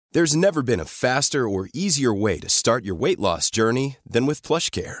There's never been a faster or easier way to start your weight loss journey than with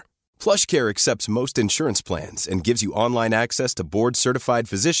PlushCare. PlushCare accepts most insurance plans and gives you online access to board-certified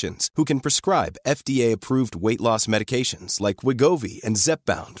physicians who can prescribe FDA-approved weight loss medications like Wegovy and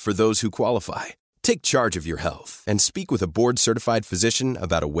Zepbound for those who qualify. Take charge of your health and speak with a board-certified physician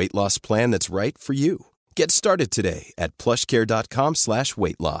about a weight loss plan that's right for you. Get started today at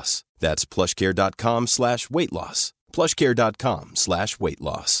plushcare.com/weightloss. That's plushcare.com/weightloss.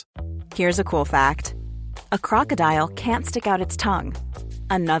 plushcare.com/weightloss. Here's a cool fact. A crocodile can't stick out its tongue.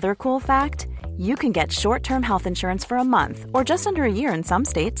 Another cool fact, you can get short-term health insurance for a month or just under a year in some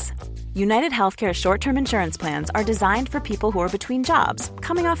states. United Healthcare short-term insurance plans are designed for people who are between jobs,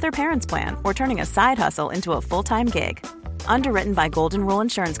 coming off their parents' plan, or turning a side hustle into a full-time gig. Underwritten by Golden Rule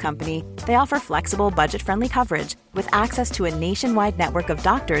Insurance Company, they offer flexible, budget-friendly coverage with access to a nationwide network of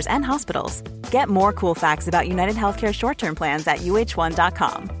doctors and hospitals. Get more cool facts about United Healthcare short-term plans at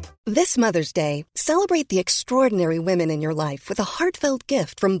uh1.com. This Mother's Day, celebrate the extraordinary women in your life with a heartfelt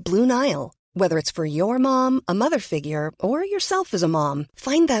gift from Blue Nile. Whether it's for your mom, a mother figure, or yourself as a mom,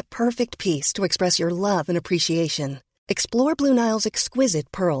 find that perfect piece to express your love and appreciation. Explore Blue Nile's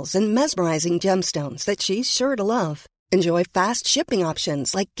exquisite pearls and mesmerizing gemstones that she's sure to love. Enjoy fast shipping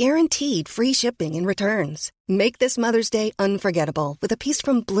options like guaranteed free shipping and returns. Make this Mother's Day unforgettable with a piece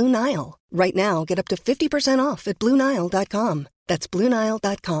from Blue Nile. Right now, get up to 50% off at BlueNile.com. That's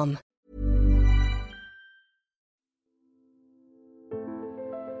BlueNile.com.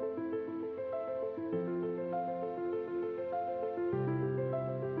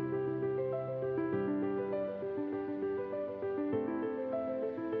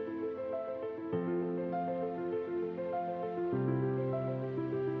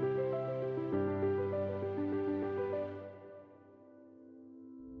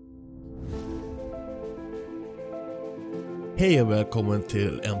 Hej och välkommen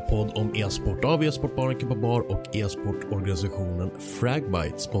till en podd om e-sport av e-sportbaren Kippa Bar och e-sportorganisationen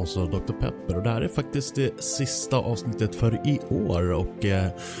Fragbite, sponsrad av Dr. Pepper. Och det här är faktiskt det sista avsnittet för i år. Och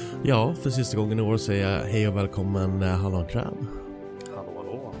ja, för sista gången i år säger jag hej och välkommen Hallon Kräm.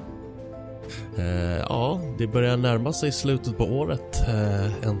 Hallå. Ja, det börjar närma sig slutet på året,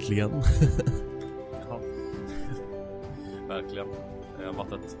 äntligen. Ja. Verkligen. Det har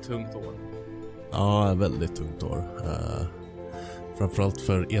varit ett tungt år. Ja, väldigt tungt år. Framförallt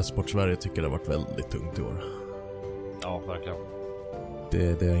för e-sport Sverige tycker jag det har varit väldigt tungt i år. Ja, verkligen.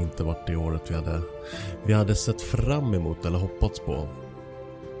 Det har inte varit det året vi hade sett fram emot eller hoppats på.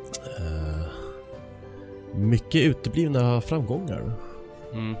 Mycket uteblivna framgångar.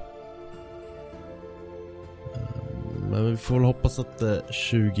 Men vi får väl hoppas att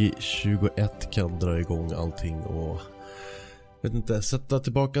 2021 kan dra igång allting och vet inte, sätta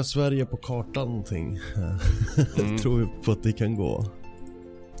tillbaka Sverige på kartan någonting. Tror vi på att det kan gå.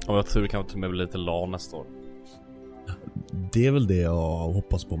 Och jag tror det kan till och med bli lite LAN nästa år. Det är väl det jag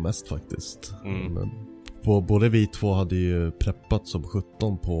hoppas på mest faktiskt. Men både vi två hade ju preppat som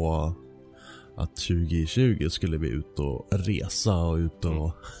 17 på att 2020 skulle vi ut och resa och ut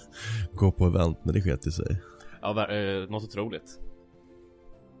och gå på event, men det sket i sig. Ja, något otroligt.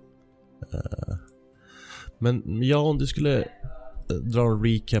 Men ja, om du skulle dra en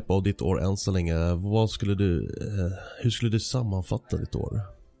recap av ditt år än så länge, hur skulle du sammanfatta ditt år?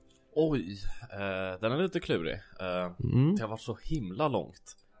 Oj, den är lite klurig. Det har varit så himla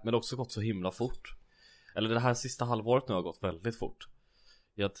långt, men också gått så himla fort. Eller det här sista halvåret nu har gått väldigt fort.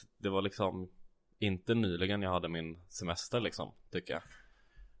 Det var liksom inte nyligen jag hade min semester liksom, tycker jag.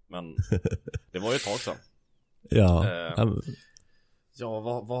 Men det var ju ett tag sedan. Ja,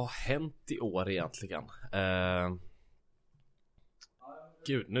 vad har hänt i år egentligen?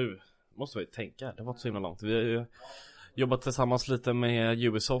 Gud, nu måste vi tänka. Det har varit så himla långt. Vi har ju jobbat tillsammans lite med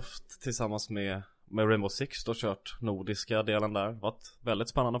Ubisoft tillsammans med Rainbow Six och kört nordiska delen där. Det har varit väldigt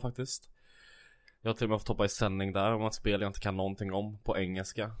spännande faktiskt. Jag har till och med fått hoppa i sändning där om ett spel jag inte kan någonting om på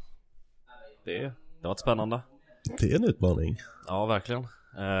engelska. Det har varit spännande. Det är en utmaning. Ja, verkligen.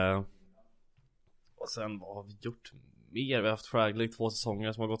 Och sen vad har vi gjort mer? Vi har haft Frag League 2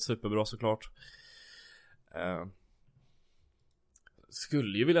 säsonger som har gått superbra såklart.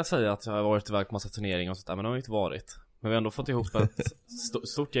 Skulle ju vilja säga att jag har varit iväg på massa turneringar och sånt där, men det har inte varit. Men vi har ändå fått ihop ett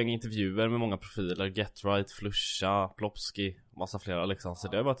stort gäng intervjuer med många profiler. Get Right, Flusha, Plopski, massa flera liksom. Så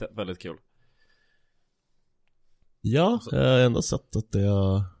det har varit väldigt kul. Ja, jag har ändå sett att det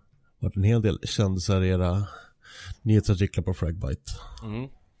har varit en hel del kändisar i era nyhetsartiklar på Fragbite.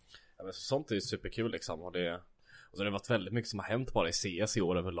 Ja, men sånt är ju superkul liksom. Och så har det varit väldigt mycket som har hänt bara i CS i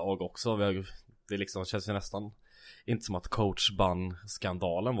år överlag också. Det liksom känns ju nästan inte som att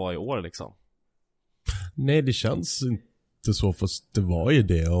coachban-skandalen var i år liksom. Nej, det känns lite så, fast det var ju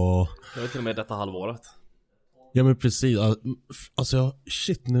det. Och Jag vet till och med detta halvåret. ja, men precis. Alltså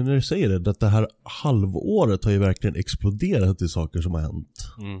shit, nu när du säger det, att det här halvåret har ju verkligen exploderat i saker som har hänt.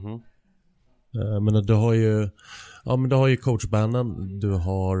 Men du har ju, ja, men du har ju coachbannen, du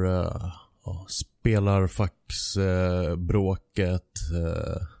har spelarfacksbråket,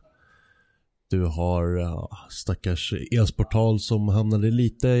 du har stackars e-sportal som hamnade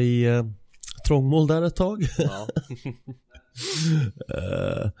lite i trångmål där ett tag. Ja.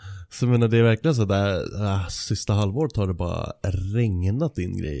 Så jag menar, det är verkligen så där sista halvåret har det bara regnat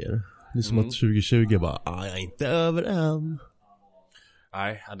in grejer. Det är som att 2020 bara, jag är inte över än.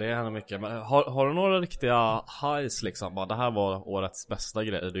 Nej, det händer mycket. Men har du några riktiga highs liksom? Bara, det här var årets bästa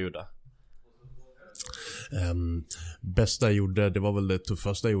grej du gjorde. Bästa jag gjorde, det var väl det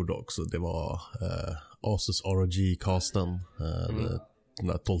tuffaste jag gjorde också. Det var Asus ROG-casten, den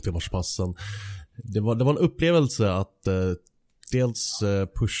där 12-timmarspassen. Det var en upplevelse att dels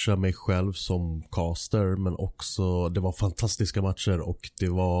pusha mig själv som caster, men också det var fantastiska matcher och det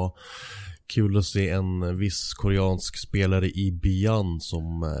var kul att se en viss koreansk spelare i Bian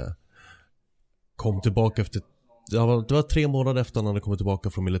som kom tillbaka efter, det var 3 månader efter han hade kommit tillbaka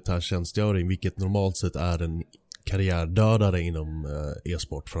från militärtjänstgöring, vilket normalt sett är en karriärdödare inom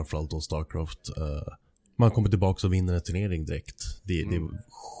e-sport, framförallt då Starcraft. Man kommer tillbaka och vinner en turnering direkt. Det är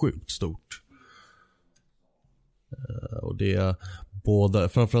sjukt stort. Och det är båda,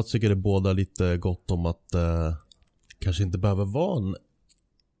 framförallt tycker jag det båda lite gott om att kanske inte behöver vara en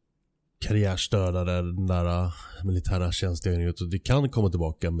karriärstödare, den där militära tjänstgöringen. Det kan komma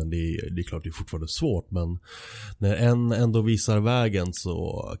tillbaka, men det är klart det är fortfarande svårt. Men när en ändå visar vägen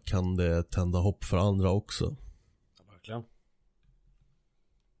så kan det tända hopp för andra också. Ja, verkligen.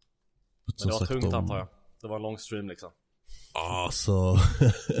 Men det var tungt antar jag. Det var en lång stream liksom. Så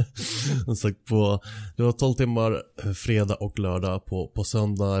som sagt, det var 12 timmar fredag och lördag. På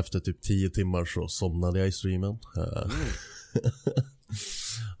söndag efter typ 10 timmar så somnade jag i streamen.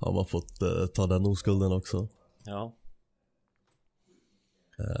 Har man fått ta den oskulden också. Ja.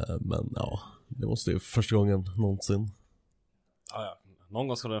 Men ja, det måste ju första gången någonsin. Ja. Någon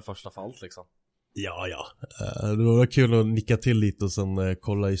gång ska det den första fallet liksom. Ja. Det var kul att nicka till lite och sen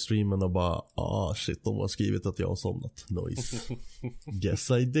kolla i streamen och bara shit, de har skrivit att jag har somnat. Nice.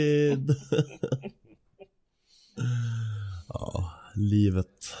 Guess I did. Ja,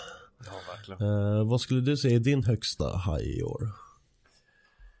 livet. Ja, verkligen. Vad skulle du säga är din högsta high i år?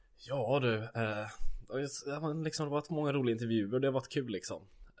 Ja du, liksom, det har varit många roliga intervjuer. Det har varit kul liksom.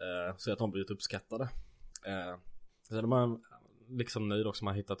 Så att de blivit uppskattade. Så är man liksom nöjd också.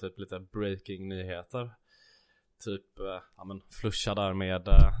 Man hittat typ lite breaking nyheter. Typ flusha där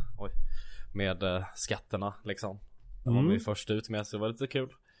med skatterna liksom. Man var ju först ut med, så det var lite kul.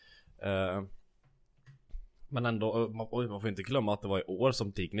 Men ändå, man får inte glömma att det var i år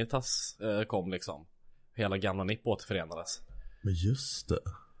som Dignitas kom liksom. Hela gamla NIP återförenades. Men just det.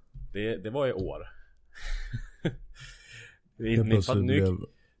 Det var i år.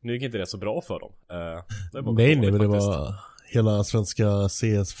 Nu gick inte det så bra för dem. Nej, men det var hela svenska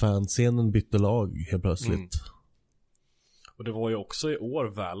CS-fanscenen bytte lag helt plötsligt. Och det var ju också i år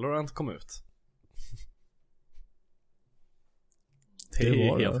Valorant kom ut. Det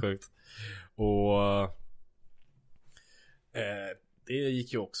är helt sjukt. Och det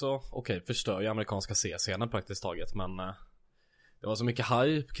gick ju också förstör ju amerikanska CS-scenen praktiskt taget. Men det var så mycket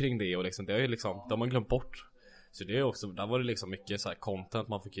hype kring det. Och liksom, det har man glömt bort. Så det är också, där var det liksom mycket så här content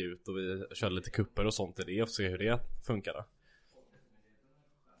man fick ut. Och vi körde lite kupper och sånt i det. Och se hur det funkade.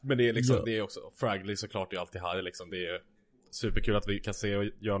 Men det är liksom, det är också Fragly såklart är alltid här liksom. Det är superkul att vi kan se och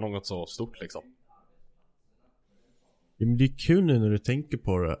göra något så stort liksom. Ja, men det är kul nu när du tänker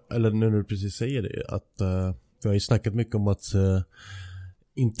på det. Eller nu när du precis säger det. Att vi har ju snackat mycket om att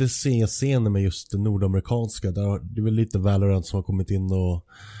inte se scenen med just det nordamerikanska. Där det är väl lite Valorant som har kommit in och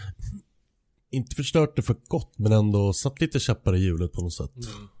inte förstört det för gott, men ändå satt lite käppar i hjulet på något sätt.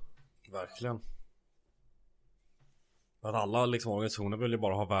 Verkligen. Att alla liksom organisationer vill ju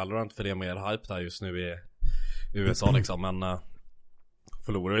bara ha Valorant för det är mer hype där just nu i USA liksom. Men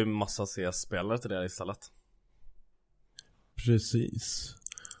förlorar ju massa CS-spelare till det istället. Precis.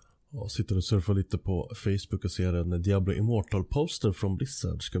 Jag sitter och surfar lite på Facebook och ser en Diablo Immortal poster från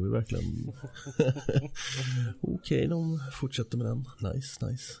Blizzard. Ska vi verkligen Okej, de fortsätter med den. Nice.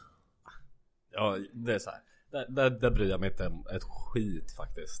 Ja, det är så här. Där bryr jag mig inte ett skit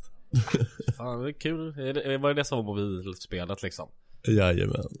faktiskt. Fan, det är kul. Var det som var mobilspelet liksom?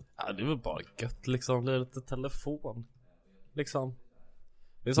 Jajamän. Ja, det var bara gött liksom. Det är lite telefon liksom.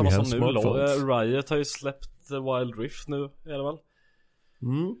 Det är samma som nu. Riot har ju släppt Wild Rift nu, är det väl?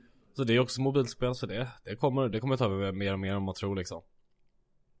 Så det är också mobilspel, så det kommer ta över mer och mer om man tror liksom.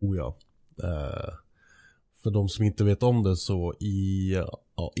 Oh ja. För de som inte vet om det, så i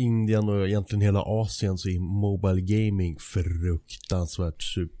Indien och egentligen hela Asien så är mobile gaming fruktansvärt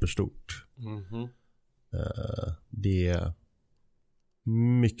superstort. Det är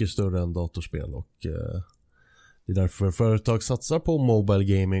mycket större än datorspel, och det är därför företag satsar på mobile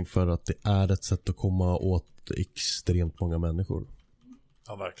gaming, för att det är ett sätt att komma åt extremt många människor.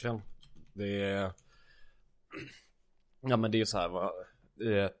 Ja, verkligen. Det är... Ja, men det är ju så här, va?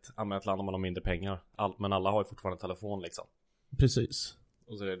 I ett land där man har mindre pengar. Men alla har ju fortfarande telefon liksom. Precis.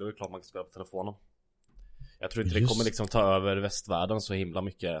 Och så då är det klart man kan spela på telefonen. Jag tror inte det kommer liksom ta över västvärlden så himla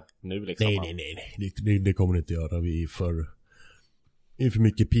mycket nu liksom. Nej. Det kommer det inte göra. Vi är för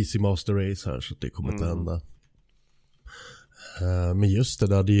mycket PC Master Race här, så det kommer inte hända. Men just det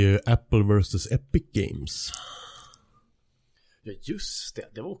där, det är ju Apple vs Epic Games. Ja, just det.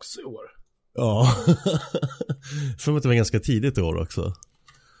 Det var också i år. Ja. För att det var ganska tidigt i år också.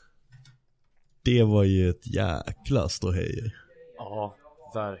 Det var ju ett jäkla ståhej. Ja,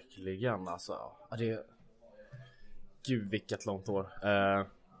 verkligen alltså. Gud, vilket långt år.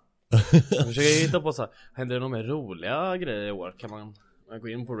 Jag försöker hitta på så här, händer det några mer roliga grejer i år? Kan man gå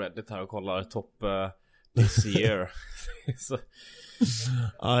in på Reddit här och kolla topp this year? Så.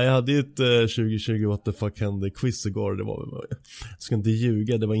 Ja, jag hade ju ett 2020 what the fuck hände quiz igår. Jag ska inte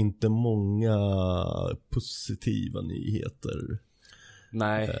ljuga, det var inte många positiva nyheter.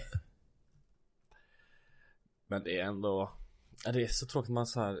 Nej. Men det är ändå, det är så tråkigt man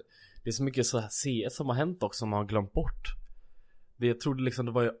så här, det är så mycket så här CS som har hänt också som man har glömt bort. Jag trodde liksom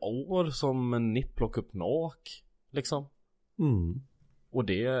det var i år som NiP plockade upp NAK liksom. Och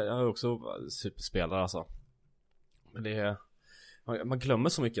det är också superspelare alltså. Men det är, man glömmer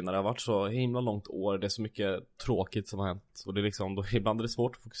så mycket när det har varit så himla långt år. Det är så mycket tråkigt som har hänt. Och det är liksom, då ibland är det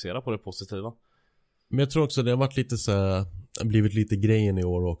svårt att fokusera på det positiva. Men jag tror också det har varit lite så här, blivit lite grejen i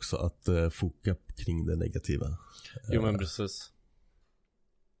år också, att foka kring det negativa. Jo, men precis.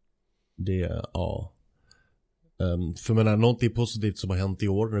 Det, ja. För menar, någonting positivt som har hänt i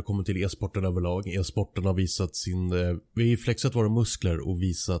år när det kommer till e-sporten överlag. E-sporten har visat vi har flexat våra muskler och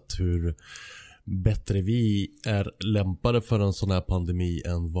visat hur bättre vi är lämpade för en sån här pandemi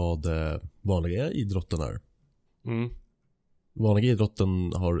än vad vanliga idrotten är. Vanliga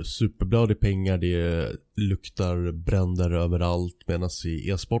idrotten har superblöd i pengar, det luktar bränder överallt, medan i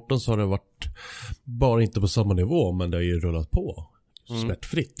e-sporten så har det varit bara inte på samma nivå, men det har ju rullat på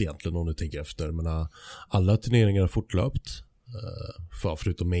smärtfritt egentligen om du tänker efter. Men alla turneringar har fortlöpt,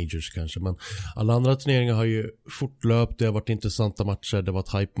 förutom majors kanske, men alla andra turneringar har ju fortlöpt. Det har varit intressanta matcher, det har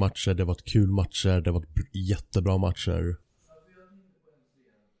varit hype-matcher, det har varit kul matcher, det har varit jättebra matcher.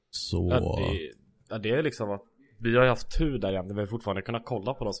 Så det är liksom att vi har ju haft tur där igen. Vi har fortfarande kunnat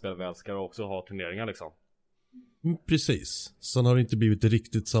kolla på de spel vi älskar och också ha turneringar liksom. Precis. Sen har det inte blivit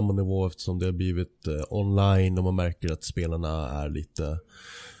riktigt samma nivå eftersom det har blivit online och man märker att spelarna är lite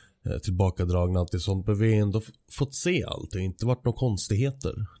tillbakadragna, allt det sånt. Men vi har ändå fått se allt. Det har inte varit några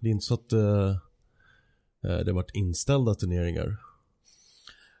konstigheter. Det är inte så att det har varit inställda turneringar.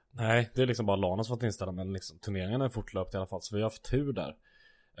 Nej, det är liksom bara LAN som varit inställda, men liksom, turneringarna är fortlöpt i alla fall. Så vi har haft tur där.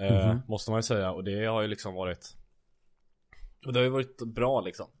 Måste man ju säga. Och det har ju liksom varit, och det har ju varit bra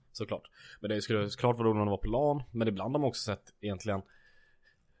liksom, såklart. Men det skulle såklart vara roligt när det var på LAN. Men ibland har man också sett egentligen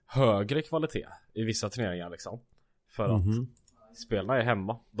högre kvalitet i vissa turneringar liksom. För att spelarna är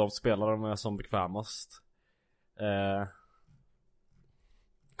hemma. De spelar de är som bekvämast.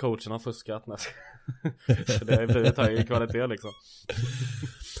 Coacherna har fuskat. Så det har blivit högre kvalitet liksom.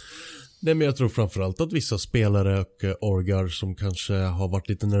 Nej, men jag tror framförallt att vissa spelare och orgar som kanske har varit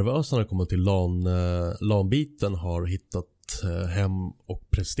lite nervösa när det kommer till LAN-biten har hittat hem och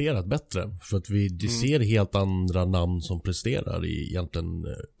presterat bättre. För att vi ser helt andra namn som presterar i egentligen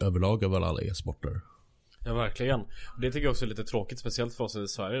överlag över alla e-sporter. Ja, verkligen. Det tycker jag också är lite tråkigt, speciellt för oss i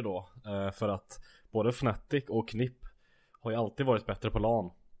Sverige då. För att både Fnatic och NiP har ju alltid varit bättre på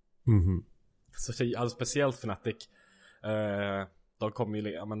LAN. Så alltså, speciellt Fnatic. De kom ju,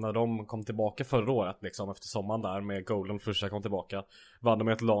 när de kom tillbaka förra året liksom, efter sommaren där med Golden första kom tillbaka, vann de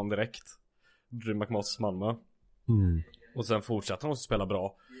med ett LAN direkt. DreamHack Masters Malmö. Och sen fortsatte de att spela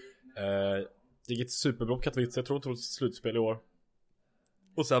bra. Det gick ett superbra Katowice, jag tror det tog ett slutspel i år.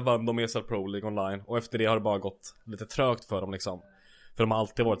 Och sen vann de ESL Pro League online. Och efter det har det bara gått lite trögt för dem liksom. För de har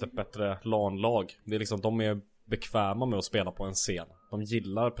alltid varit ett bättre LAN-lag. Det är liksom, de är bekväma med att spela på en scen. De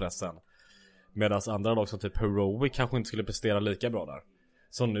gillar pressen. Medan andra lag som typ Heroic kanske inte skulle prestera lika bra där.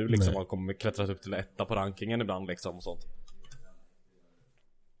 Så nu liksom man kommer klättrat upp till 1 på rankingen ibland liksom och sånt.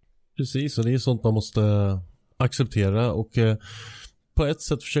 Precis, och det är sånt man måste acceptera. Och på ett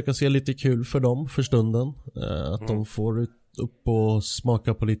sätt försöka se lite kul för dem för stunden. Att de får upp och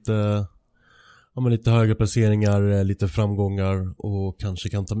smaka på lite lite högre placeringar, lite framgångar och kanske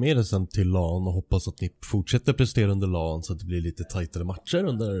kan ta med det sen till LAN och hoppas att ni fortsätter prestera under LAN så att det blir lite tajtare matcher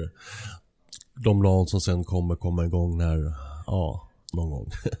under de LAN som sen kommer komma igång någon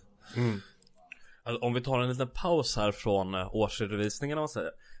gång. Alltså, om vi tar en liten paus här från årsredovisningen man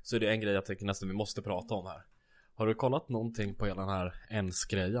säger, så är det en grej jag tycker nästan vi måste prata om här. Har du kollat någonting på hela den här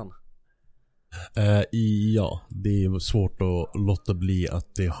ENS-grejen? Ja, det är svårt att låta bli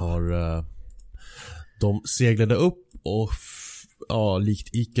att det har de seglade upp och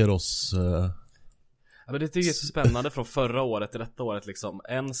likt Ikaros Ja, men det tycker jag är så spännande från förra året till detta året liksom.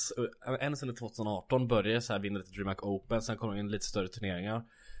 ENS under 2018 började så här, vinner ett DreamHack Open, sen kommer in lite större turneringar.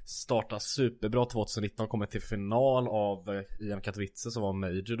 Startar superbra 2019, kommer till final av IM Katowice som var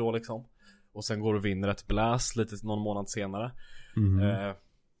major då liksom. Och sen går och vinner ett Blast lite någon månad senare.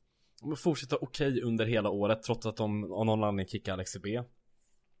 De fortsätter okej under hela året trots att de av någon anledning kickar Alex B.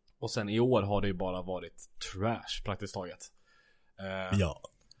 Och sen i år har det ju bara varit trash praktiskt taget. Ja.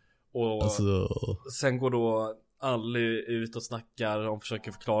 Och alltså... sen går då Ali ut och snackar. De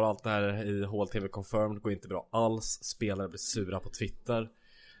försöker förklara allt det här i HLTV Confirmed. Det går inte bra alls. Spelare blir sura på Twitter.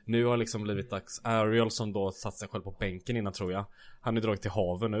 Nu har liksom blivit dags. Ariel som då satt sig själv på bänken innan tror jag. Han är dragit till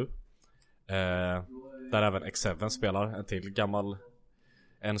haven nu. Där även X7 spelar. En till gammal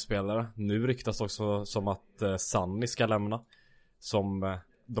spelare. Nu ryktas också som att Sunny ska lämna. Som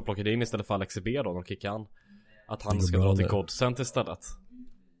de plockade in istället för Alex B då. De kickar han. Att han ska dra till Godsent istället.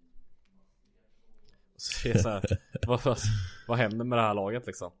 Så det är så här, vad händer med det här laget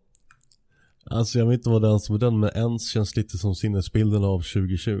liksom? Alltså jag vet inte vad den som är den, men ens känns lite som sinnesbilden av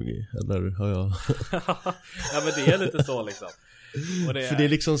 2020. Eller har jag... Ja men det är lite så liksom. Och För det är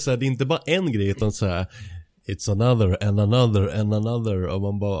liksom så här, det är inte bara en grej utan så här, it's another and another and another. Och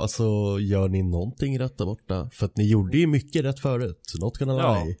man bara, alltså gör ni någonting rätt där borta? För att ni gjorde ju mycket rätt förut. Not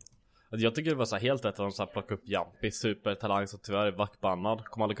gonna lie. Jag tycker det var så här helt rätt att de så här plockade upp Jumpy, supertalang som tyvärr är vackbannad.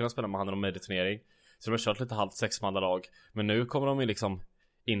 Kommer aldrig kunna spela med han i någon mediturnering. Så de har kört lite halvt 6-mannalag. Men nu kommer de ju liksom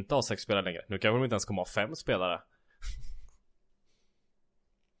inte ha 6 spelare längre. Nu kanske de inte ens kommer ha 5 spelare.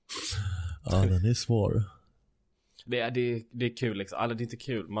 Ja, den är svår. Det är kul liksom. Eller det är inte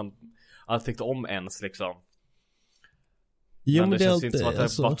kul. Man hade tyckt om ens liksom. Jo, men det känns inte som att det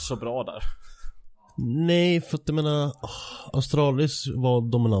alltså... har varit så bra där. Nej, för att jag menar Astralis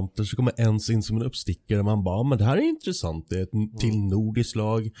var dominanter. Så kommer ens in som en uppstickare. Man bara, men det här är intressant. Det är ett till nordiskt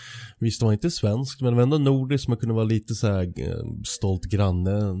lag. Visst, det var inte svenskt, men det var ändå nordiskt. Man kunde vara lite så här stolt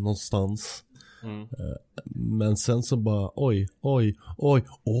granne någonstans. Men sen så bara, oj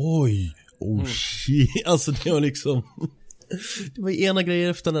shit. Alltså det var liksom det var ena grejer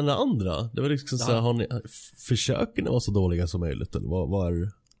efter den andra. Det var liksom så här, har ni, försöker ni vara så dåliga som möjligt? Eller vad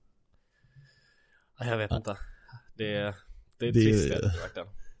är... Jag vet inte. Det är trist verkligen.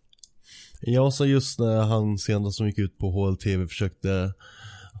 Jag sa just när han senast som gick ut på HLTV försökte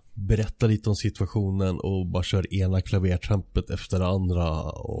berätta lite om situationen och bara kör ena klavertrampet efter det andra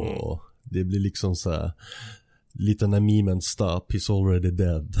och det blir liksom så här lite när memen stop, he's already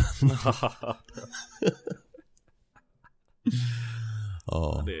dead.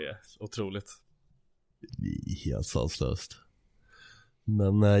 Ja, det är otroligt. Det är helt sanslöst.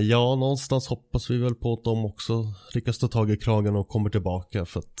 Men ja, någonstans hoppas vi väl på att de också lyckas ta tag i kragen och kommer tillbaka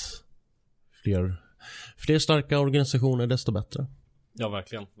för att fler starka organisationer desto bättre. Ja,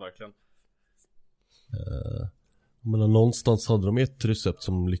 verkligen. Men någonstans hade de ett recept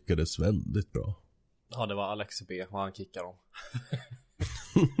som lyckades väldigt bra. Ja, det var Alex B och han kickade dem.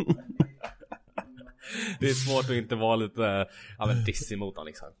 Det är svårt att inte vara lite dissig mot honom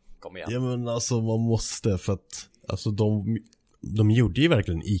liksom. Kom igen. Ja, men alltså man måste, för att alltså de gjorde ju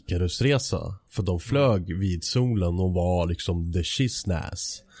verkligen Icarus-resa. För de flög vid solen och var liksom the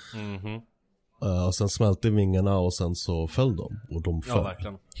shiznäs. Och sen smälte vingarna och sen så föll de. Och de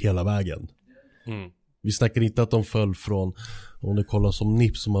föll hela vägen. Vi snackar inte att de föll från, om du kollar som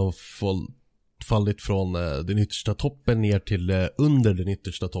NIP som har fallit från den yttersta toppen ner till under den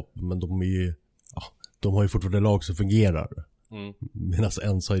yttersta toppen. Men de är ju, de har ju fortfarande lag som fungerar. Medan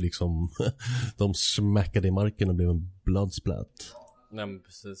ens har ju liksom de smäckade i marken och blev en bloodsplat. Nej, men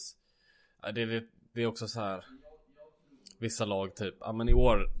precis. Det är också så här. Vissa lag typ, men i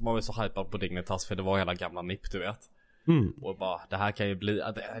år var vi så hypad på Dignitas för det var hela gamla NIP, du vet. Och bara, det här kan ju bli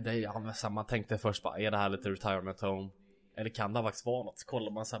man tänkte först bara, är det här lite retirement home? Eller kan det faktiskt vara något? Så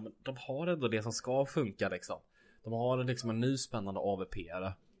kollar man så här, men de har ändå det som ska funka liksom. De har liksom en ny spännande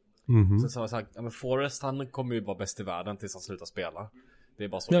AVP-are. Så sa jag så här, men Forrest han kommer ju vara bäst i världen tills han slutar spela. Det är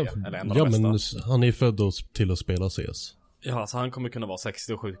bara så det är, eller en av de bästa. Men han är född till att spela CS. Ja, alltså han kommer kunna vara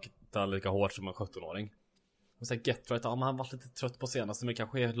 60 och skjuta lika hårt som en 17-åring. Och sen Getright, ja men han var lite trött på senaste, men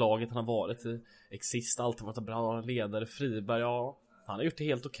kanske är laget han har varit i. Exist, alltid varit en bra ledare. Friberg, ja, han har gjort det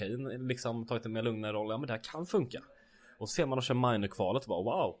helt okej, liksom tagit en mer lugnare roll. Ja, men det här kan funka. Och så ser man och kör minor-kvalet och bara,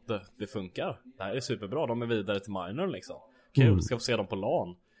 wow, det funkar. Det här är superbra, de är vidare till minor liksom. Kul, ska få se dem på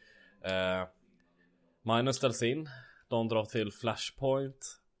LAN. Minor ställs in, de drar till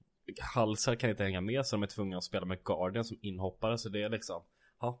Flashpoint. Halsar kan inte hänga med, så de är tvungna att spela med Guardian som inhoppare. Så det är liksom,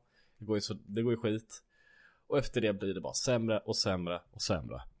 ja, det går ju skit. Och efter det blir det bara sämre och sämre och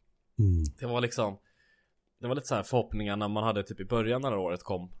sämre. Det var liksom, det var lite så här förhoppningar när man hade typ i början när året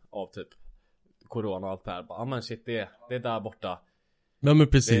kom av typ corona och allt det här. Bara, men shit, det är där borta. Ja men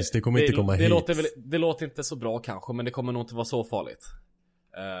precis, det kommer inte komma hit. Det låter inte så bra kanske, men det kommer nog inte vara så farligt.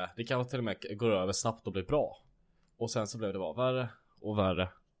 Det kan till och med gå över snabbt och bli bra. Och sen så blev det bara värre och värre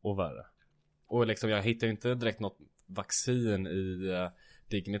och värre. Och liksom jag hittar ju inte direkt något vaccin i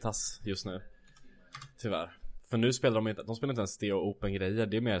Dignitas just nu. Tyvärr. För nu spelar de spelar inte ens det och open grejer.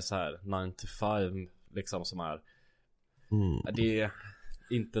 Det är mer så här 9 to 5 liksom som är. Det är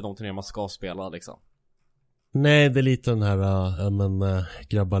inte de turnéer man ska spela liksom. Nej, det är lite den här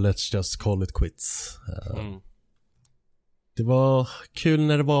grabbar, let's just call it quits. Det var kul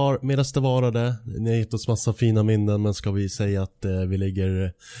när det var, medan det varade. Ni har gett oss massa fina minnen, men ska vi säga att vi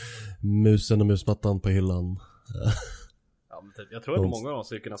lägger musen och musmattan på hyllan? Ja, men typ, jag tror att många av dem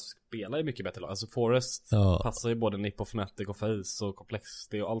skulle kunna spela i mycket bättre lag. Alltså Forrest passar ju både Nip och Fnatic och Face och Komplex.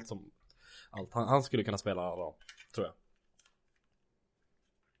 Det är ju allt som han skulle kunna spela alla dem, tror jag.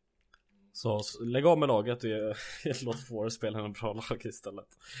 Så lägg av med laget och låt Forrest spela en bra lag istället.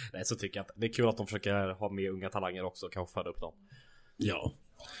 Nej, så tycker jag att det är kul att de försöker ha med unga talanger också och kanske föda upp dem. Ja,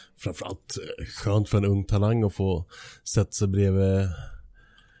 framförallt skönt för en ung talang att få sätta sig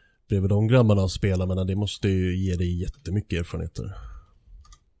bredvid de grabbarna och spela. Men det måste ju ge dig jättemycket erfarenheter.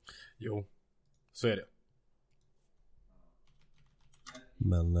 Jo, så är det.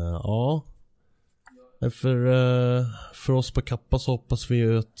 Men ja, för oss på Kappa så hoppas vi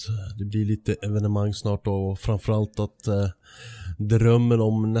ju att det blir lite evenemang snart, och framförallt att drömmen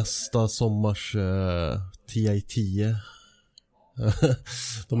om nästa sommars TI10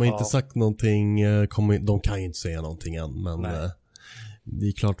 de har inte sagt någonting, de kan ju inte säga någonting än, men det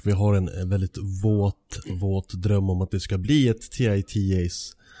är klart vi har en väldigt våt dröm om att det ska bli ett TI10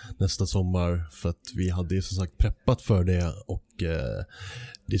 nästa sommar, för att vi hade ju som sagt preppat för det, och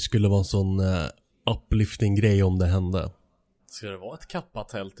det skulle vara en sån uplifting grej om det hände. Ska det vara ett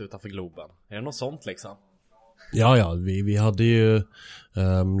kappatält utanför Globen? Är det något sånt liksom? Ja, vi hade ju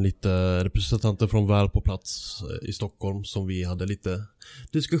lite representanter från Väl på plats i Stockholm som vi hade lite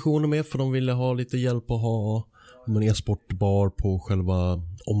diskussioner med, för de ville ha lite hjälp att ha en e-sportbar på själva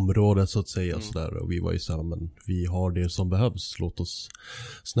området så att säga. Sådär. Och vi var ju såhär, men vi har det som behövs, låt oss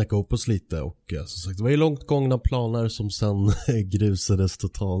snacka upp oss lite. Och som sagt, det var ju långt gångna planer som sen grusades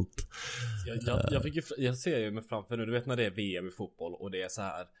totalt. Jag ser ju mig framför nu, du vet när det är VM i fotboll och det är så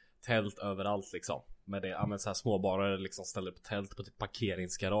här tält överallt liksom. Med det, så här småbarare liksom ställer på tält på typ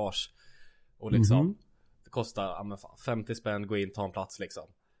parkeringsgarage. Och liksom det kostar 50 spänn, gå in, ta en plats liksom.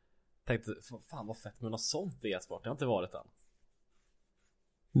 Tänkte, fan vad fett med något sånt i e-sport. Det har inte varit än.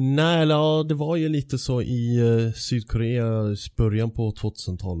 Nej, det var ju lite så i Sydkorea i början på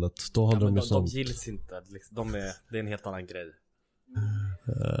 2000-talet. Då hade de ju sånt. De gills inte, det är en helt annan grej.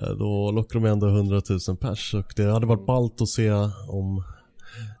 Då lockade de ändå 100 000 pers, och det hade varit ballt att se om.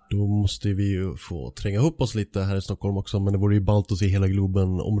 Då måste vi ju få tränga ihop oss lite här i Stockholm också, men det vore ju ballt att se hela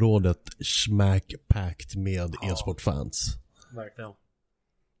Globen-området smack-packed med e-sportfans. Verkligen.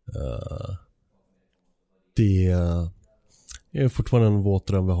 Det är fortfarande en våt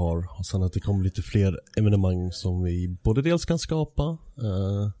dröm vi har, och sen att det kommer lite fler evenemang som vi både dels kan skapa.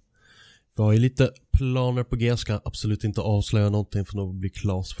 Vi har ju lite planer på G. Jag ska absolut inte avslöja någonting, för då blir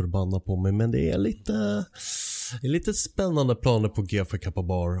Klas förbannad på mig, men det är lite spännande planer på G för Kappa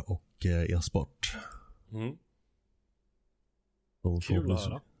Bar och e-sport. Kul att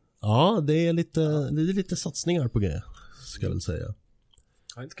höra. Ja, det är lite satsningar på G, ska jag väl säga.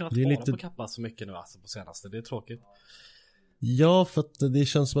 Jag har inte kunnat vara på Kappa så mycket nu alltså på senaste, det är tråkigt. Ja, för att det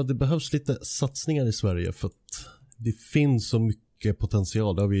känns som att det behövs lite satsningar i Sverige, för att det finns så mycket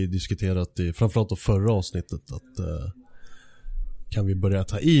potential. Det har vi diskuterat i framförallt förra avsnittet, att kan vi börja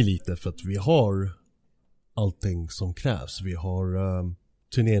ta i lite, för att vi har allting som krävs. Vi har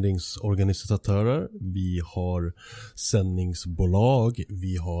turneringsorganisatörer, vi har sändningsbolag,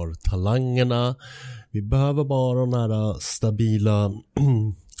 vi har talangerna. Vi behöver bara de här stabila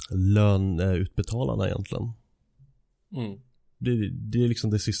löneutbetalarna egentligen. Det är liksom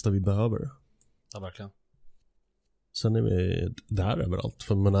det sista vi behöver. Ja, verkligen. Sen är vi där överallt.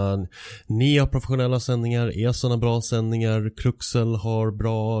 För menar, ni har professionella sändningar, ESAN har bra sändningar, Kruxel har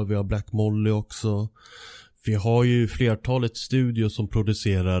bra, vi har Black Molly också. Vi har ju flertalet studios som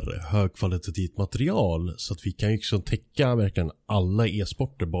producerar högkvalitativt material, så att vi kan ju liksom täcka verkligen alla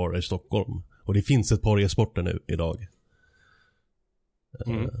e-sporter bara i Stockholm. Och det finns ett par e-sporter nu idag.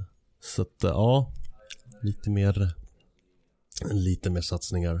 Så att ja, lite mer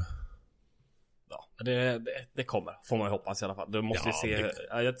satsningar. Ja, det kommer, får man ju hoppas i alla fall.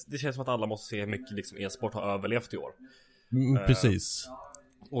 Det känns som att alla måste se hur mycket liksom e-sport har överlevt i år. Precis.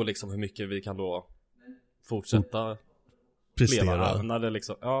 Och liksom hur mycket vi kan då fortsätta prestera. När det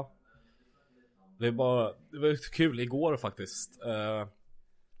liksom, ja. Det var kul igår faktiskt.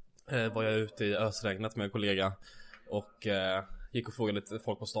 Var jag ute i ösregnet med en kollega och gick och frågade lite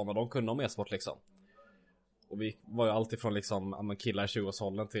folk på stan vad de kunde om e-sport liksom. Och vi var ju alltid från liksom killar i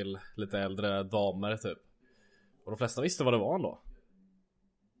 20-årsåldern till lite äldre damer typ. Och de flesta visste vad det var ändå.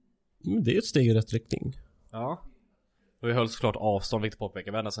 Det är ett steg i rätt riktning. Ja. Och vi höll såklart avstånd, vilket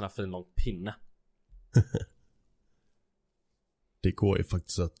påpekar. Vi hade en sån här fin lång pinne. Det går ju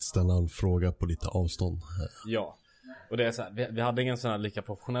faktiskt att ställa en fråga på lite avstånd. Ja. Och det är så här, vi hade ingen sån här lika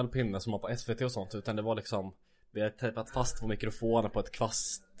professionell pinne som var på SVT och sånt, utan det var liksom, vi hade tejpat fast vår mikrofon på ett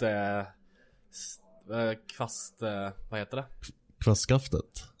vad heter det?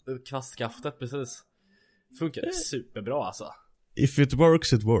 Kvastskaftet. Kvastskaftet, precis. Funkar superbra alltså. If it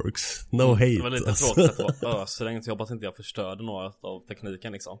works, it works. No hate. Det var lite tråkigt att det var ösregn, så jag hoppas inte jag förstörde några av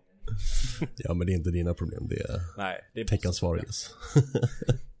tekniken liksom. Ja, men det är inte dina problem, det är täckansvariges.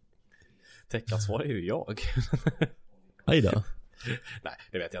 Täckansvarig är ju jag. Aj då. Nej,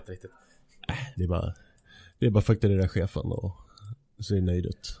 det vet jag inte riktigt. Det är bara fakturera chefen och se nöjd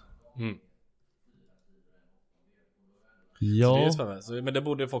ut. Ja. Så det är spännande. Men det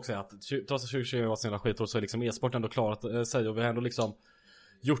borde ju folk säga, att trots att 2020 var sina skitår, så är liksom e-sport ändå klarat sig, och vi har ändå liksom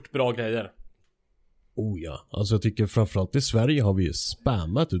gjort bra grejer. Oh ja, alltså jag tycker framförallt i Sverige har vi ju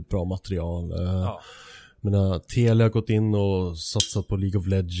spammat ut bra material. Ja. Men Telia har gått in och satsat på League of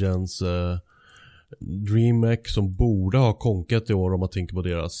Legends. DreamHack, som borde ha konkat i år om man tänker på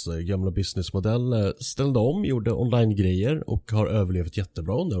deras gamla businessmodell, ställde om, gjorde online-grejer och har överlevt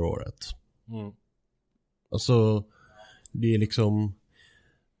jättebra under året. Alltså, det är liksom,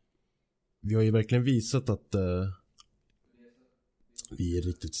 vi har ju verkligen visat att vi är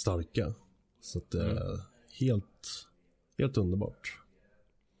riktigt starka. Så att det är helt underbart.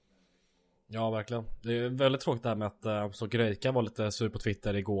 Ja, verkligen. Det är väldigt tråkigt det här med att så Grejka var lite sur på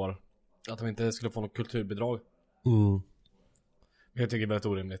Twitter igår att de inte skulle få något kulturbidrag. Men jag tycker det är väldigt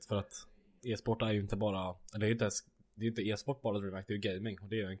orimligt, för att e-sport är ju inte bara, det är ju inte e-sport bara, DreamHack, det är ju gaming, och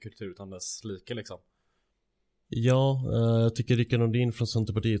det är en kultur utan dess like liksom. Ja, jag tycker Rickard Nordin från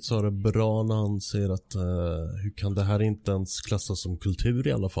Centerpartiet sa det bra när han säger att hur kan det här inte ens klassas som kultur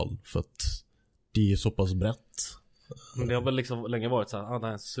i alla fall, för att det är så pass brett. Men det har väl liksom länge varit så här, det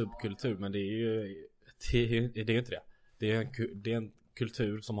är en subkultur, men det är ju inte det. Det är en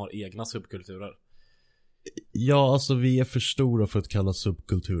kultur som har egna subkulturer. Ja, alltså vi är för stora för att kalla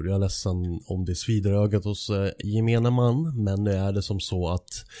subkultur. Jag är ledsen om det svider ögat hos gemene man, men det är det som så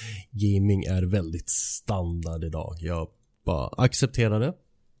att gaming är väldigt standard idag. Jag bara accepterar det.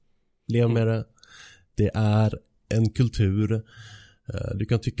 Lev med det. Det är en kultur. Du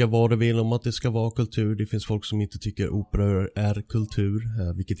kan tycka vad du vill om att det ska vara kultur. Det finns folk som inte tycker opera är kultur,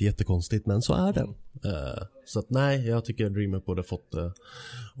 vilket är jättekonstigt, men så är det. Så att nej, jag tycker DreamHack borde fått det.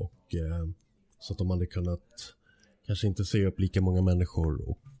 Och så att de hade kunnat kanske inte se upp lika många människor.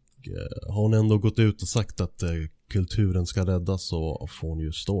 Och har hon ändå gått ut och sagt att kulturen ska räddas, så får hon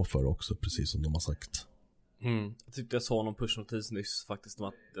ju stå för också, precis som de har sagt. Jag tyckte jag såg någon pushnotis nyss faktiskt om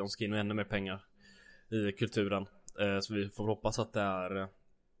att de ska in ännu mer pengar i kulturen. Så vi får hoppas att det är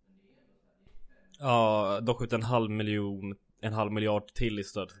de skjuter en halv miljard till i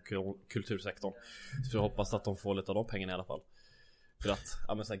stöd till kultursektorn. Så jag hoppas att de får lite av de pengarna i alla fall. För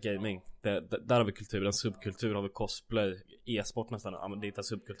att, men så här, gaming, där har vi kultur, en subkultur har vi cosplay, e-sport nästan, men det är inte en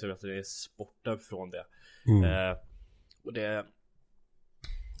subkultur, alltså det är sporten från det. Och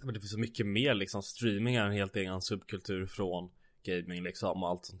det finns så mycket mer liksom, streaming är en helt egen subkultur från gaming liksom, och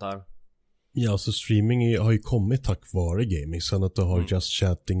allt sånt där. Ja, så streaming har ju kommit tack vare gaming. Sen att du har just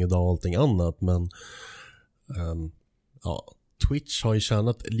chatting idag och allting annat. Men Twitch har ju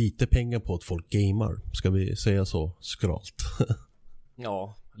tjänat lite pengar på att folk gamar. Ska vi säga så skralt?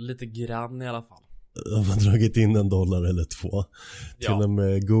 Ja, lite grann i alla fall. De har dragit in $1 eller 2. Till och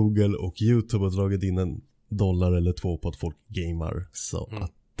med Google och YouTube har dragit in $1 eller 2 på att folk gamar. Så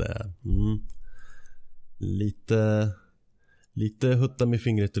att lite hutta med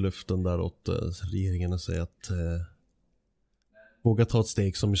fingret i luften där åt regeringen och säga att våga ta ett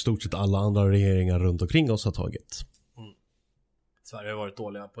steg som i stort sett alla andra regeringar runt omkring oss har tagit. Sverige har varit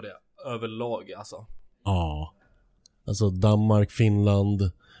dåliga på det överlag alltså. Ja. Alltså Danmark,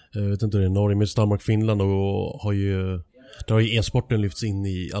 Finland, jag vet inte hur det är, Norge, men Danmark, Finland och har ju e-sporten lyfts in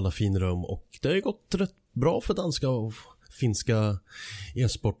i alla finrum och det har ju gått rätt bra för danska och finska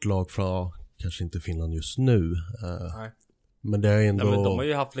e-sportlag från, kanske inte Finland just nu. Nej. Men det är ändå... Ja, men de har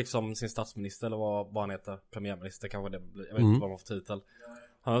ju haft liksom sin statsminister eller vad han heter, premiärminister kanske det blir, jag vet inte vad de har för titel.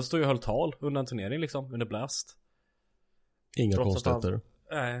 Han stod ju och höll tal under en turnering liksom, under Blast. Inga konstigheter.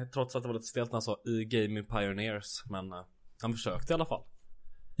 Trots att det var lite stelt när han sa i Gaming Pioneers, men han försökte i alla fall.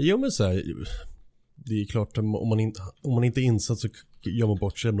 Jo men så här, det är klart om man inte är insatt så gör man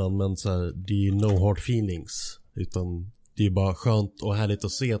bort sig ibland, men så här, det är no hard feelings, utan det är bara skönt och härligt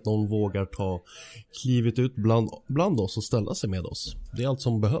att se att någon vågar ta klivet ut bland oss och ställa sig med oss. Det är allt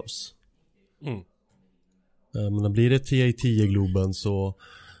som behövs. Men när blir det 10-10 Globen så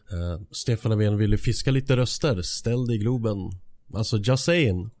Stefan Löfven ville fiska lite röster. Ställ dig i Globen. Alltså just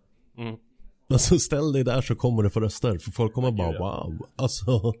saying. Alltså ställ dig där så kommer du få röster. För folk kommer bara wow.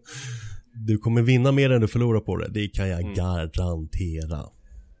 Alltså du kommer vinna mer än du förlorar på det. Det kan jag garantera.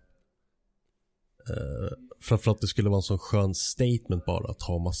 Framförallt det skulle vara en sån skön statement bara att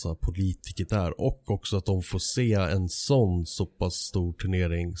ha massa politiker där, och också att de får se en så pass stor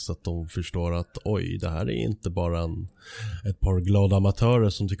turnering så att de förstår att oj, det här är inte bara ett par glada amatörer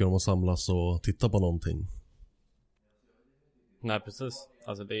som tycker om att samlas och titta på någonting. Nej precis,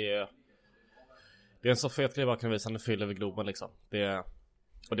 alltså det är en så fet grej bara kunna visa när det fyller över Globen liksom.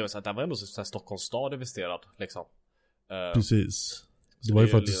 Och det var så att det var ändå så här Stockholms stad investerad liksom. Precis. Det var ju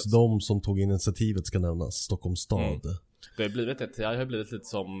faktiskt de som tog initiativet, ska nämnas, Stockholms stad. Det har blivit lite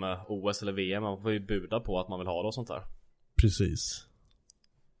som OS eller VM. Man får ju buda på att man vill ha det och sånt där. Precis.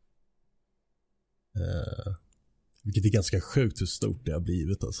 Vilket är ganska sjukt hur stort det har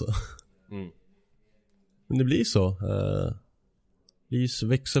blivit alltså. Men det blir så. Det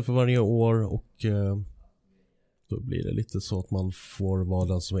växer för varje år och då blir det lite så att man får vara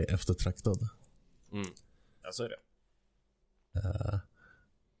den som är eftertraktad. Ja, så är det.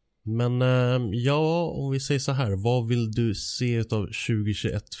 Men ja, om vi säger så här, vad vill du se av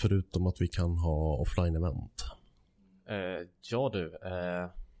 2021 förutom att vi kan ha offline-event? Ja du,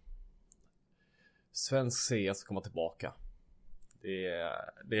 svensk CS ska komma tillbaka.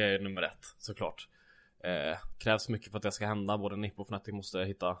 Det är nummer 1 såklart. Krävs mycket för att det ska hända. Både Nipp och Fnatic måste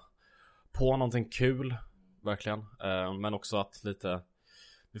hitta på någonting kul, verkligen. Men också att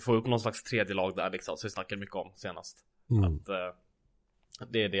vi får upp någon slags tredje lag där liksom, så vi snackade mycket om senast.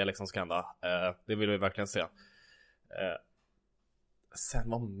 Att det är det liksom ska hända. Det vill vi verkligen se. Sen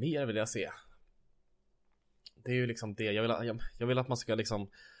vad mer vill jag se? Det är ju liksom det. Jag vill att man ska liksom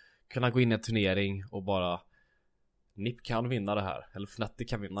kunna gå in i en turnering och bara Nipp kan vinna det här, eller Fnatic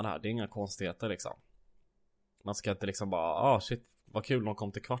kan vinna det här. Det är inga konstigheter liksom. Man ska inte liksom bara shit, vad kul de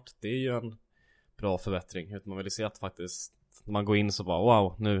kom till kvart. Det är ju en bra förbättring. Utan man vill se att faktiskt när man går in så bara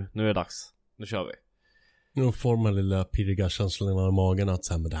wow, nu är det dags. Nu kör vi. Nu får man lilla pirriga känslan i magen att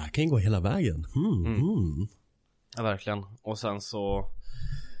säga, men det här kan ju gå hela vägen. Ja, verkligen. Och sen så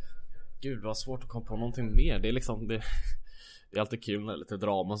gud, vad svårt att komma på någonting mer. Det är liksom det är alltid kul med lite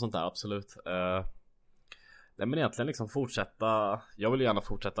drama och sånt där, absolut. Nej, men egentligen liksom fortsätta. Jag vill gärna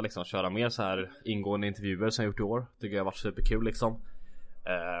fortsätta liksom köra mer så här ingående intervjuer som jag gjort i år. Tycker jag har varit superkul liksom.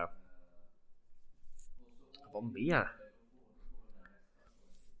 Vad mer?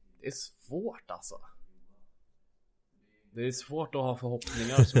 Det är svårt alltså. Det är svårt att ha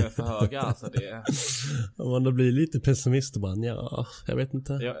förhoppningar som är för höga alltså det. Om man då blir lite pessimist och bara, ja, jag vet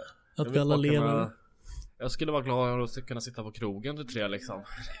inte. Att vi alla lever. Jag skulle vara glad att kunna sitta på krogen till 3 liksom.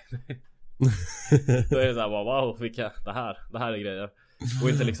 Då är det såhär, wow, det här är grejer. Och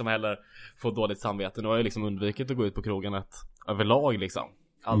inte liksom heller få dåligt samvete. Nu har jag liksom undvikit att gå ut på krogen överlag liksom.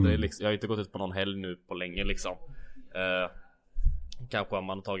 Aldrig liksom, jag har inte gått ut på någon helg nu på länge liksom. Kanske om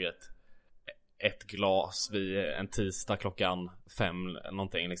man har tagit ett glas vid en tisdag klockan 5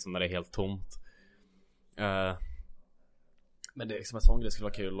 någonting liksom, när det är helt tomt. Men det är liksom en sån grej skulle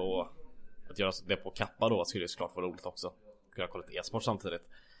vara kul, och att göra det på kappa då skulle det såklart vara roligt också. Kunna kolla lite e-sport samtidigt.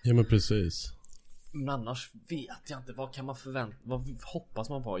 Ja men precis. Men annars vet jag inte, vad kan man förvänta, vad hoppas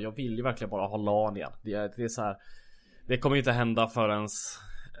man på? Jag vill ju verkligen bara ha LAN igen. Det är så här, det kommer ju inte hända förrän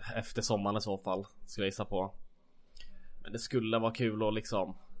efter sommaren i så fall, skulle jag gissa på. Men det skulle vara kul att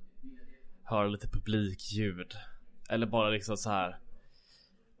liksom höra lite publikljud. Eller bara liksom så här,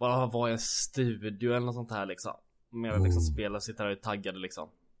 bara vara i en studio eller något sånt här liksom. Mer än liksom spela, sitta där och taggade liksom.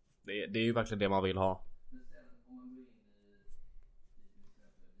 Det är ju verkligen det man vill ha.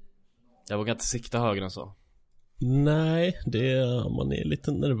 Jag vågar inte sikta högre än så. Nej, man är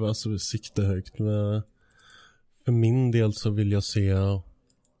lite nervös och siktar högt. Men för min del så vill jag se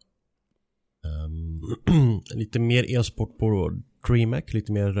lite mer e-sport på DreamHack,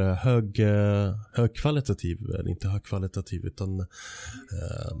 lite mer högkvalitativ, eller inte högkvalitativ utan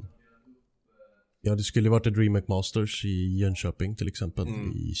det skulle varit ett DreamHack Masters i Jönköping till exempel,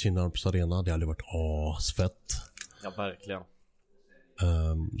 i Kinnarps arena. Det hade varit asfett. Ja, verkligen.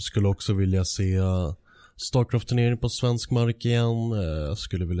 Skulle också vilja se Starcraft-turnering på svensk mark igen.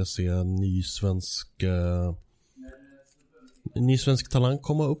 Skulle vilja se ny svensk talang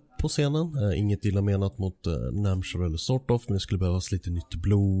komma upp på scenen. Inget illa menat mot Namshar eller Sortoff, men det skulle behövas lite nytt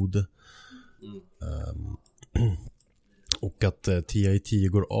blod. Och att 10-10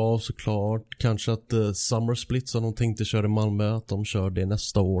 går av såklart. Kanske att Summer Split som de tänkte köra i Malmö, att de kör det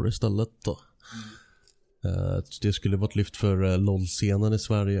nästa år istället då. Det skulle vara ett lyft för LOL-scenen i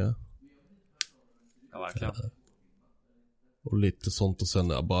Sverige. Ja, verkligen. Och lite sånt, och sen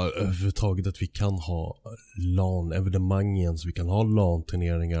bara överhuvudtaget att vi kan ha LAN-evenemang igen, så vi kan ha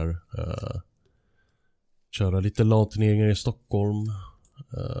LAN-turneringar. Köra lite LAN-turneringar i Stockholm.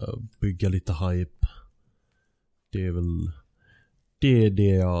 Bygga lite hype. Det är det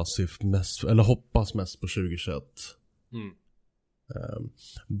jag ser mest, eller hoppas mest på 2021.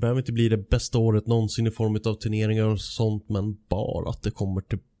 Behöver inte bli det bästa året någonsin i form av turneringar och sånt, men bara att det kommer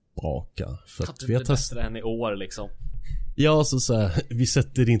tillbaka. För att vi har testat bättre än i år liksom. Ja, så här, vi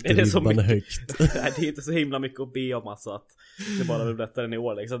sätter inte ribban högt. Nej, det är inte så himla mycket att be om, alltså, att det bara blir bättre än i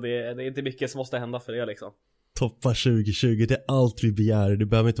år liksom. Det är inte mycket som måste hända för det liksom. Toppa 2020, det är allt vi begär. Det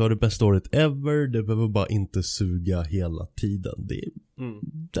behöver inte vara det bästa året ever. Det behöver bara inte suga hela tiden.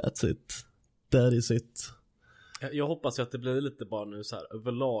 That's it. That is it. Jag hoppas ju att det blir lite bara nu så här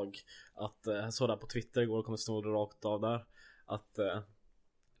överlag, att sådär på Twitter igår, kommer stå rakt av där, att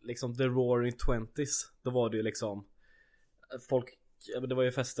liksom the roaring 20s, då var det ju liksom folk, det var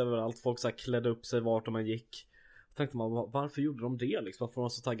ju fest överallt, folk så här klädde upp sig vart de än gick. Då tänkte man, varför gjorde de det liksom? Varför var de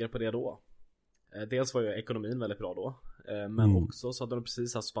så taggade på det då? Dels var ju ekonomin väldigt bra då, men också så hade de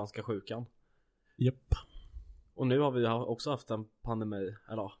precis haft spanska sjukan. Japp. Och nu har vi också haft en pandemi,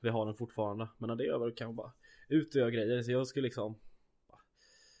 eller ja, vi har den fortfarande, men när det är över kan man bara ut och göra grejer. Så jag skulle liksom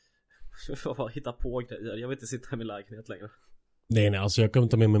bara hitta på grejer. Jag vill inte sitta i min lägenhet längre. Nej, alltså jag kommer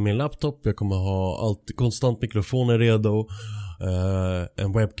ta med mig min laptop. Jag kommer ha konstant mikrofoner redo,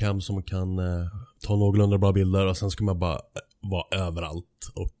 en webcam som kan ta någorlunda bra bilder, och sen ska man bara vara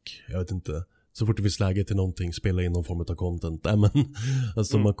överallt. Och jag vet inte, så fort det finns läge till någonting, spela in någon form av content. Men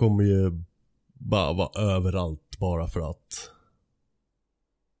alltså man kommer ju bara vara överallt bara för att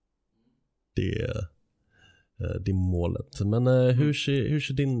det är målet. Men hur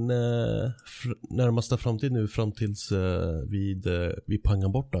ser din närmaste framtid nu fram tills vi pangar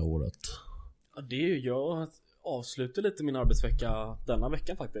bort det här året? Ja, det är ju, jag avslutar lite min arbetsvecka denna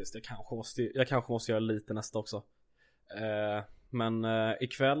veckan faktiskt. Jag kanske måste göra lite nästa också. Men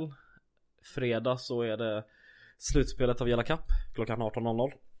ikväll, fredag, så är det slutspelet av Jalla Cup klockan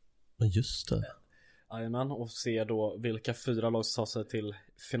 18.00. Men just det. Jajamän, och se då vilka 4 lag som tar sig till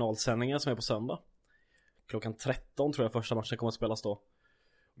finalsändningen som är på söndag. Klockan 13 tror jag första matchen kommer att spelas då.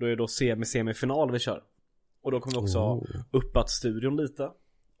 Då är det då semifinal vi kör. Och då kommer vi också ha uppat studion lite.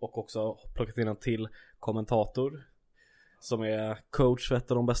 Och också plockat in en till kommentator som är coach för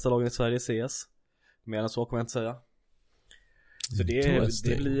ett av de bästa lagen i Sverige, CS. Mer än så kommer jag inte säga. Så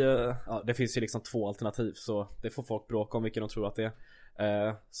det blir, ja, det finns ju liksom 2 alternativ, så det får folk bråka om vilken de tror att det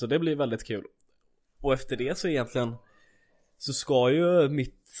är. Så det blir väldigt kul. Och efter det så egentligen så ska jag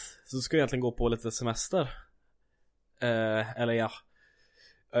egentligen gå på lite semester. Eller ja,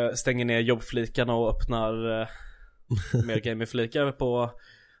 stänger ner jobbflikarna och öppnar mer gamerflikar på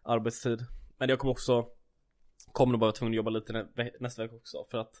arbetstid. Men jag kommer nog bara tvungen att jobba lite nästa vecka också,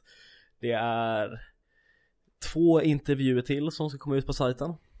 för att det är 2 intervjuer till som ska komma ut på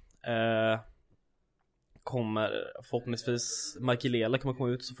sajten. Kommer förhoppningsvis Markilela kommer komma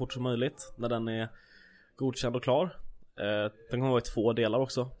ut så fort som möjligt när den är godkänd och klar. Den kommer vara i 2 delar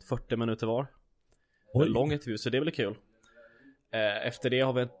också, 40 minuter var. En lång intervju, så det är väl kul. Efter det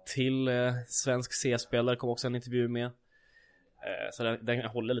har vi en till svensk C-spelare, kommer också en intervju med. Så den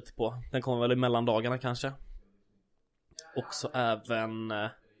håller lite på. Den kommer väl i mellandagarna kanske. Också även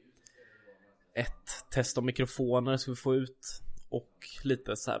ett test av mikrofoner ska vi få ut. Och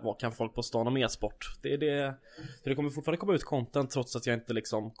lite så här, vad kan folk på stan om e-sport? Det är det. Så det kommer fortfarande komma ut content trots att jag inte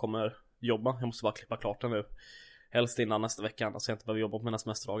liksom kommer jobba. Jag måste bara klippa klart den nu. Helst innan nästa vecka, annars jag inte behöver jobba på mina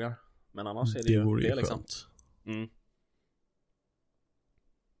semesterdagar. Men annars är det ju det liksom.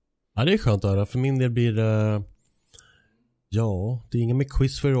 Ja, det är skönt att höra. För min del blir det... Ja, det är inga mer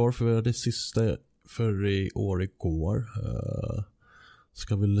quiz för i år, för det sista för i år igår.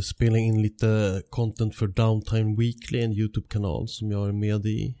 Ska väl spela in lite content för Downtime Weekly, en YouTube-kanal som jag är med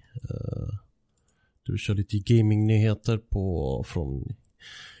i. Du kör lite gaming-nyheter från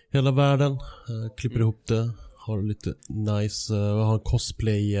hela världen. Klipper ihop det. Har lite nice, jag har en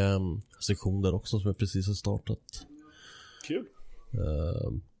cosplay-sektion där också som jag precis har startat. Kul.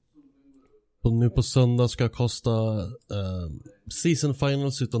 Nu på söndag ska jag kosta Season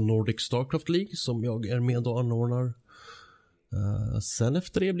Finals utan Nordic Starcraft League som jag är med och anordnar. Sen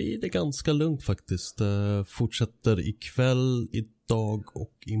efter det blir det ganska lugnt faktiskt. Fortsätter ikväll, idag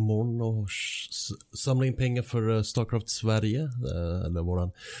och imorgon och samla in pengar för Starcraft Sverige, eller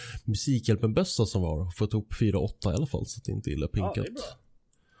våran Musikhjälpen-bössa som var. Fått ihop 4-8 i alla fall, så att det inte är illa pinkat. Ja, det är bra.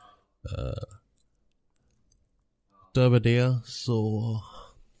 Utöver det så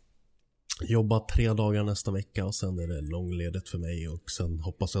jobbar 3 dagar nästa vecka och sen är det långledigt för mig och sen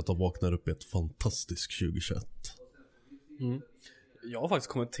hoppas jag att jag vaknar upp i ett fantastiskt 2021. Jag har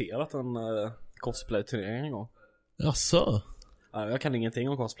faktiskt kommenterat en cosplay-turnering en gång. Jaså? Ja, jag kan ingenting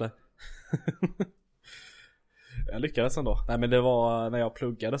om cosplay. Jag lyckades ändå. Nej, men det var när jag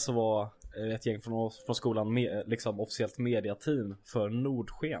pluggade så var ett gäng från skolan liksom officiellt mediateam för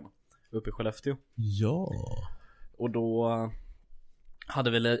Nordsken uppe i Skellefteå. Ja. Och då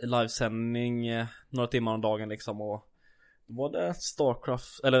hade vi livesändning några timmar om dagen liksom, och då var det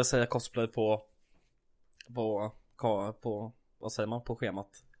Starcraft, eller säga cosplay på vad säger man, på schemat,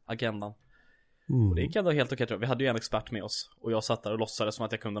 agendan. Och det gick ändå helt okej, tror jag. Vi hade ju en expert med oss och jag satt där och låtsades som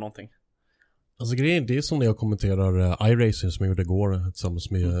att jag kunde någonting. Alltså grejen, det är som när jag kommenterar iRacing som jag gjorde igår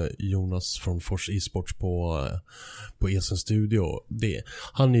tillsammans med Jonas från Fors Esports på Esen Studio.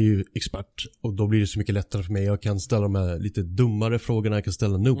 Han är ju expert och då blir det så mycket lättare för mig. Jag kan ställa de här lite dummare frågorna, jag kan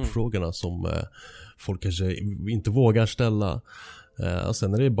ställa noob-frågorna som folk kanske inte vågar ställa. Och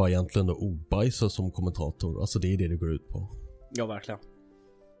sen är det bara egentligen ordbajsa som kommentator. Alltså det är det går ut på. Ja, verkligen.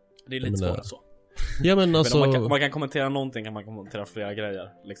 Det är lite svårare så. Ja, men alltså, om man kan kommentera någonting kan man kommentera flera grejer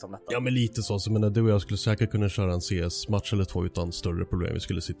liksom detta. Ja, men lite så men du och jag skulle säkert kunna köra en CS-match eller 2 utan större problem. Vi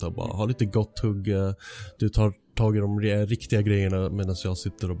skulle sitta och bara ha lite gott hugg. Du tar tag i de riktiga grejerna medan jag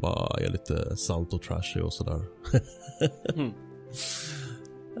sitter och bara är lite salt och trashy och sådär.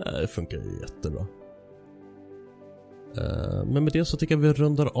 Det funkar ju jättebra. Men med det så tycker jag vi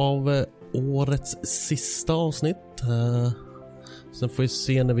rundar av årets sista avsnitt. Sen får vi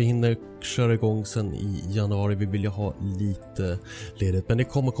se när vi hinner köra igång sen i januari. Vi vill ju ha lite ledigt, men det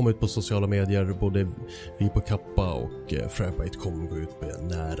kommer komma ut på sociala medier. Både vi på Kappa och Fragbite kommer gå ut med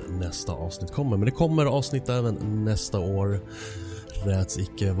när nästa avsnitt kommer. Men det kommer avsnitt även nästa år. Räds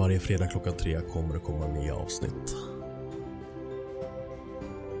icke, varje fredag klockan 3 kommer det komma nya avsnitt.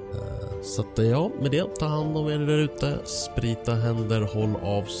 Så att ja, med det, ta hand om er där ute, sprita händer, håll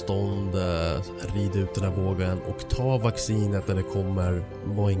avstånd, rid ut den här vågen och ta vaccinet när det kommer.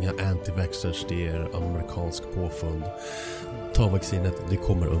 Var inga anti-vaxxers, det är amerikansk påfund. Ta vaccinet, det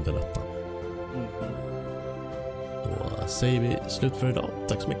kommer underlätta. Då säger vi slut för idag.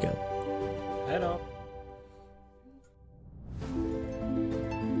 Tack så mycket. Hej då.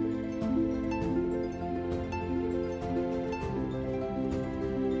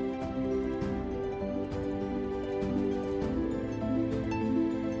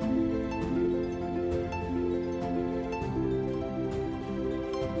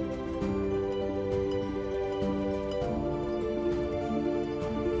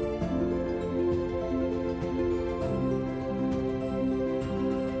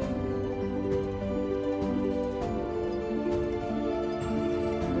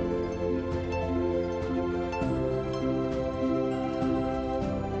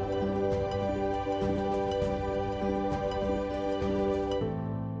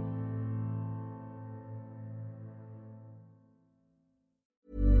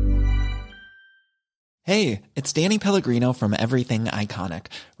 Hey, it's Danny Pellegrino from Everything Iconic.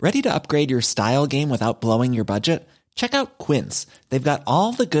 Ready to upgrade your style game without blowing your budget? Check out Quince. They've got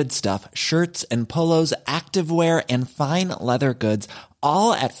all the good stuff, shirts and polos, activewear, and fine leather goods,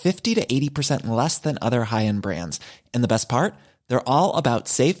 all at 50 to 80% less than other high-end brands. And the best part? They're all about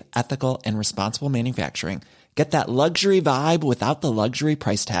safe, ethical, and responsible manufacturing. Get that luxury vibe without the luxury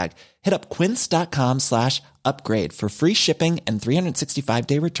price tag. Hit up quince.com/upgrade for free shipping and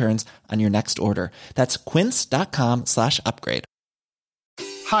 365-day returns on your next order. That's quince.com/upgrade.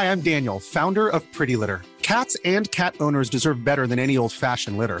 Hi, I'm Daniel, founder of Pretty Litter. Cats and cat owners deserve better than any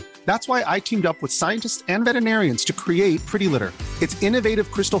old-fashioned litter. That's why I teamed up with scientists and veterinarians to create Pretty Litter. Its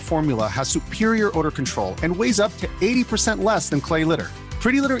innovative crystal formula has superior odor control and weighs up to 80% less than clay litter.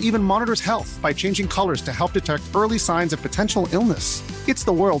 Pretty Litter even monitors health by changing colors to help detect early signs of potential illness. It's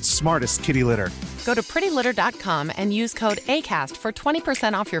the world's smartest kitty litter. Go to prettylitter.com and use code ACAST for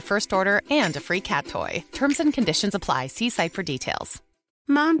 20% off your first order and a free cat toy. Terms and conditions apply. See site for details.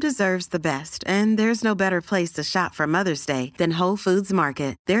 Mom deserves the best, and there's no better place to shop for Mother's Day than Whole Foods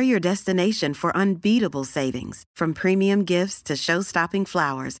Market. They're your destination for unbeatable savings, from premium gifts to show-stopping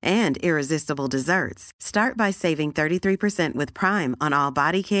flowers and irresistible desserts. Start by saving 33% with Prime on all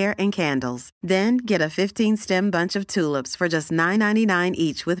body care and candles. Then get a 15-stem bunch of tulips for just $9.99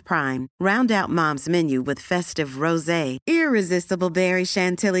 each with Prime. Round out Mom's menu with festive rosé, irresistible berry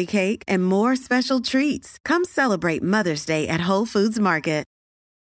chantilly cake, and more special treats. Come celebrate Mother's Day at Whole Foods Market.